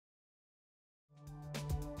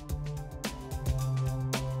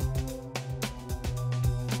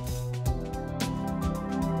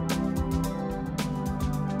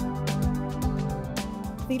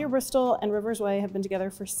Theater Bristol and Rivers Way have been together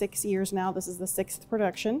for 6 years now. This is the 6th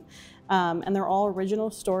production, and they're all original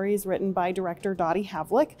stories written by director Dottie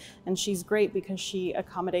Havlick, and she's great because she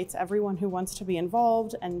accommodates everyone who wants to be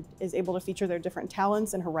involved and is able to feature their different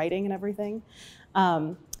talents in her writing and everything.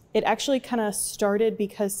 It actually kind of started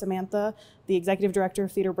because Samantha, the executive director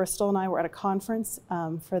of Theater Bristol, and I were at a conference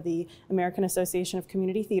for the American Association of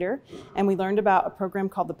Community Theater, and we learned about a program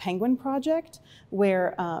called the Penguin Project,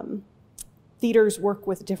 where theaters work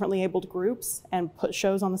with differently abled groups and put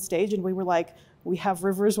shows on the stage, and we were like, we have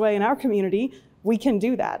Rivers Way in our community, we can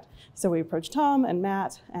do that. So we approached Tom and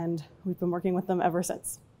Matt, and we've been working with them ever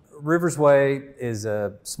since. Rivers Way is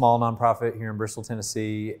a small nonprofit here in Bristol,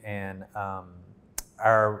 Tennessee, and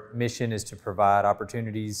our mission is to provide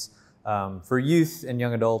opportunities for youth and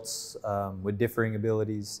young adults with differing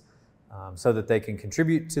abilities so that they can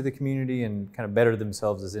contribute to the community and kind of better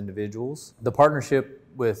themselves as individuals. The partnership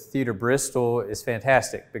with Theater Bristol is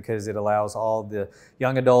fantastic because it allows all the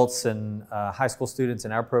young adults and high school students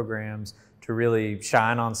in our programs to really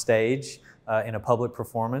shine on stage in a public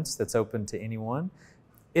performance that's open to anyone.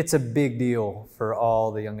 It's a big deal for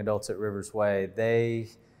all the young adults at Rivers Way. They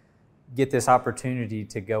get this opportunity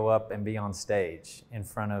to go up and be on stage in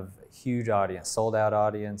front of a huge audience, sold out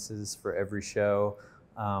audiences for every show.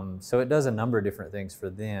 So it does a number of different things for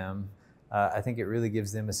them. I think it really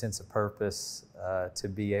gives them a sense of purpose to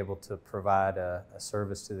be able to provide a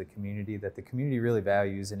service to the community that the community really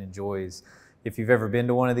values and enjoys. If you've ever been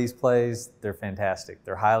to one of these plays, they're fantastic.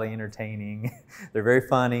 They're highly entertaining, they're very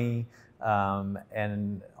funny,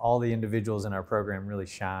 and all the individuals in our program really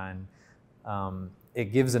shine.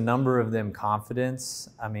 It gives a number of them confidence.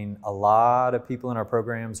 I mean, a lot of people in our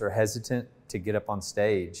programs are hesitant to get up on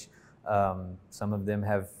stage. Some of them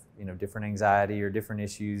have, different anxiety or different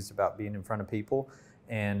issues about being in front of people.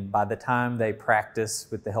 And by the time they practice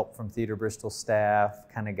with the help from Theater Bristol staff,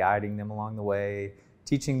 kind of guiding them along the way,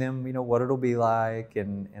 teaching them, what it'll be like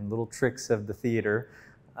and little tricks of the theater,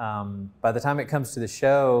 by the time it comes to the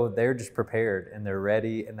show, they're just prepared and they're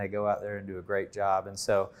ready and they go out there and do a great job. And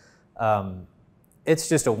so, it's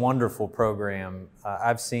just a wonderful program.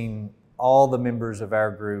 I've seen all the members of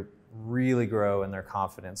our group really grow in their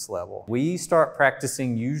confidence level. We start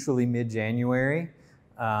practicing usually mid-January,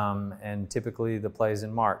 and typically the play's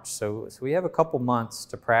in March. So we have a couple months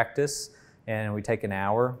to practice, and we take an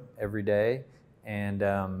hour every day, and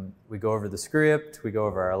we go over the script, we go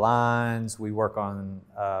over our lines, we work on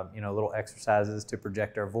little exercises to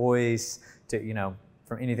project our voice, to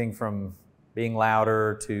from anything from being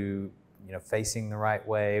louder to facing the right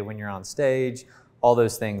way when you're on stage, all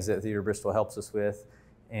those things that Theater Bristol helps us with.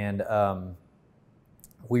 And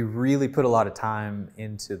we really put a lot of time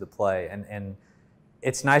into the play. And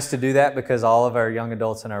it's nice to do that because all of our young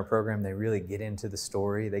adults in our program, they really get into the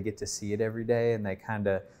story. They get to see it every day, and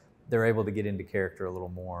they're able to get into character a little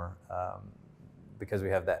more because we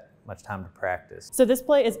have that much time to practice. So this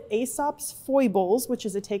play is Aesop's Foibles, which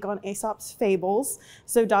is a take on Aesop's Fables.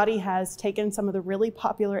 So Dottie has taken some of the really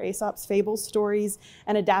popular Aesop's Fables stories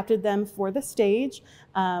and adapted them for the stage.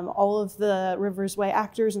 All of the Rivers Way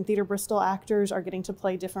actors and Theater Bristol actors are getting to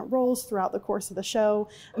play different roles throughout the course of the show.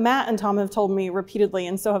 Matt and Tom have told me repeatedly,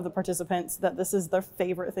 and so have the participants, that this is their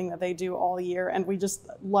favorite thing that they do all year, and we just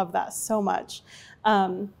love that so much.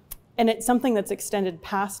 And it's something that's extended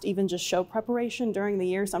past even just show preparation during the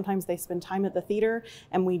year. Sometimes they spend time at the theater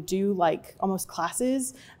and we do like almost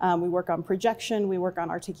classes. We work on projection, we work on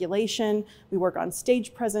articulation, we work on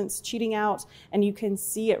stage presence, cheating out, and you can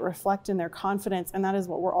see it reflect in their confidence. And that is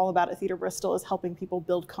what we're all about at Theater Bristol, is helping people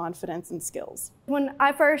build confidence and skills. When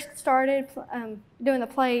I first started doing the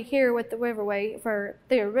play here with the Rivers Way for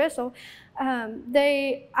Theater Bristol,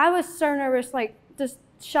 I was so nervous, like just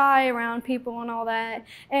shy around people and all that.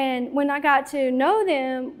 And when I got to know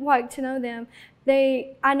them,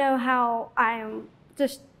 I know how I am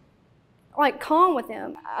just like calm with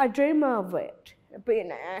them. I dream of it,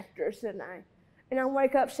 being an actress, and I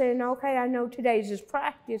wake up saying, okay, I know today's just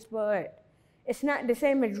practice, but it's not the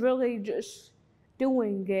same as really just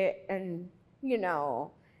doing it and,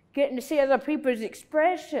 getting to see other people's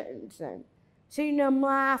expressions and seeing them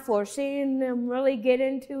laugh or seeing them really get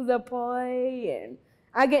into the play, and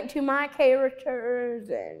I get to my characters,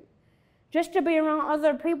 and just to be around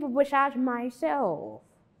other people besides myself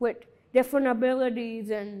with different abilities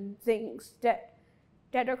and things that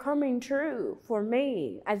are coming true for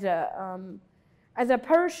me as a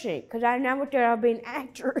person, because I never thought I'd be an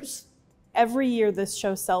actress. every year this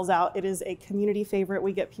show sells out. It is a community favorite.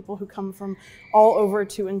 We get people who come from all over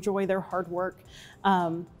to enjoy their hard work.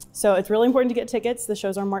 So it's really important to get tickets. The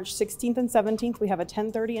shows are March 16th and 17th. We have a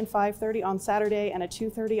 10:30 and 5:30 on Saturday and a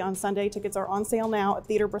 2:30 on Sunday. Tickets are on sale now at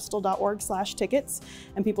theaterbristol.org/tickets,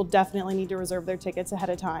 and people definitely need to reserve their tickets ahead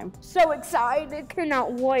of time. So excited,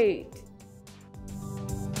 cannot wait.